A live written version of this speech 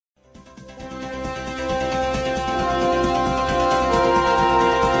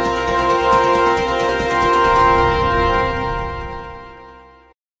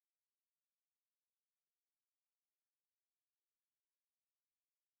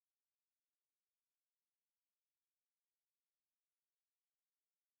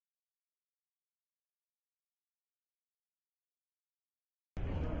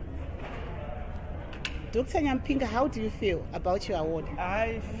Dr. Nyamupinga, how do you feel about your award?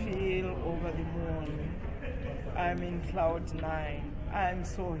 I feel over the moon. I'm in cloud 9. I'm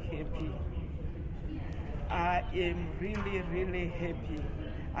so happy. I am really, really happy.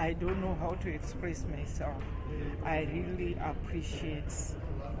 I don't know how to express myself. I really appreciate.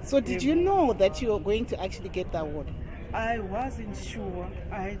 So did you know that you were going to actually get the award? I wasn't sure.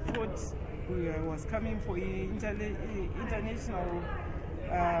 I thought I was coming for an international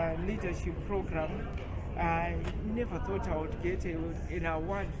leadership program. I never thought I would get an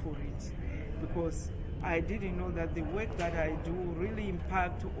award for it, because I didn't know that the work that I do really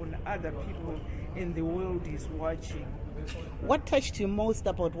impact on other people and the world is watching. What touched you most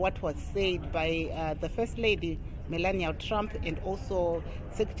about what was said by the First Lady, Melania Trump, and also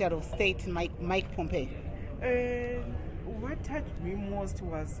Secretary of State Michael Pompey? What touched me most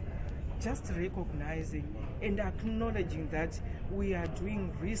was just recognizing and acknowledging that we are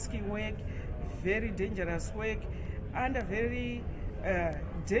doing risky work, very dangerous work, under very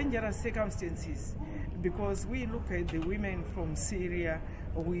dangerous circumstances. Because we look at the women from Syria,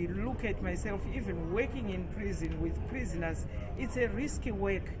 we look at myself even working in prison with prisoners. It's a risky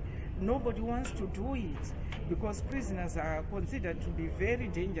work. Nobody wants to do it because prisoners are considered to be very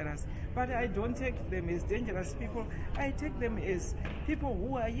dangerous. But I don't take them as dangerous people. I take them as people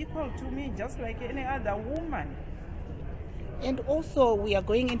who are equal to me, just like any other woman. And also, we are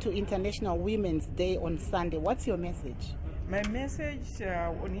going into International Women's Day on Sunday. What's your message? My message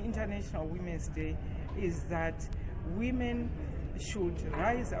on International Women's Day is that women should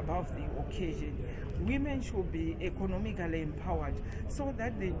rise above the occasion. Women should be economically empowered so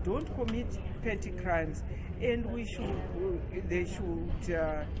that they don't commit petty crimes, and they should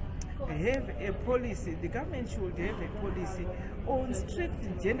have a policy. The government should have a policy on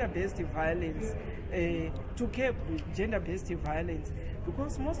strict gender-based violence, to curb gender-based violence,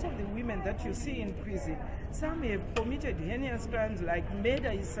 because most of the women that you see in prison, some have committed heinous crimes like murder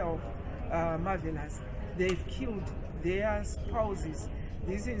itself. Marvelous. They've killed their spouses.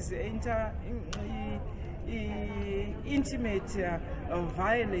 This is intimate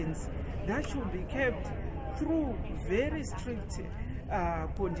violence that should be kept through very strict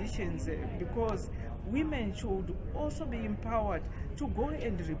conditions, because women should also be empowered to go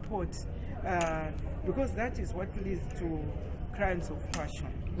and report, because that is what leads to crimes of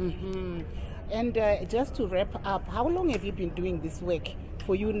passion. Mm-hmm. And just to wrap up, how long have you been doing this work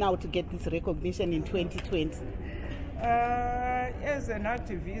for you now to get this recognition in 2020? As an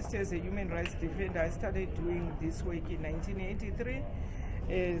activist, as a human rights defender, I started doing this work in 1983.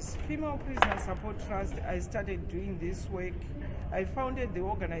 As Female Prisoner Support Trust, I started doing this work. I founded the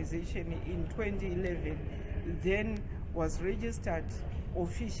organization in 2011, then was registered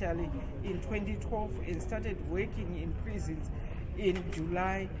officially in 2012 and started working in prisons in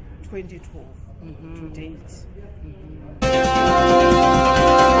July 2012 to date.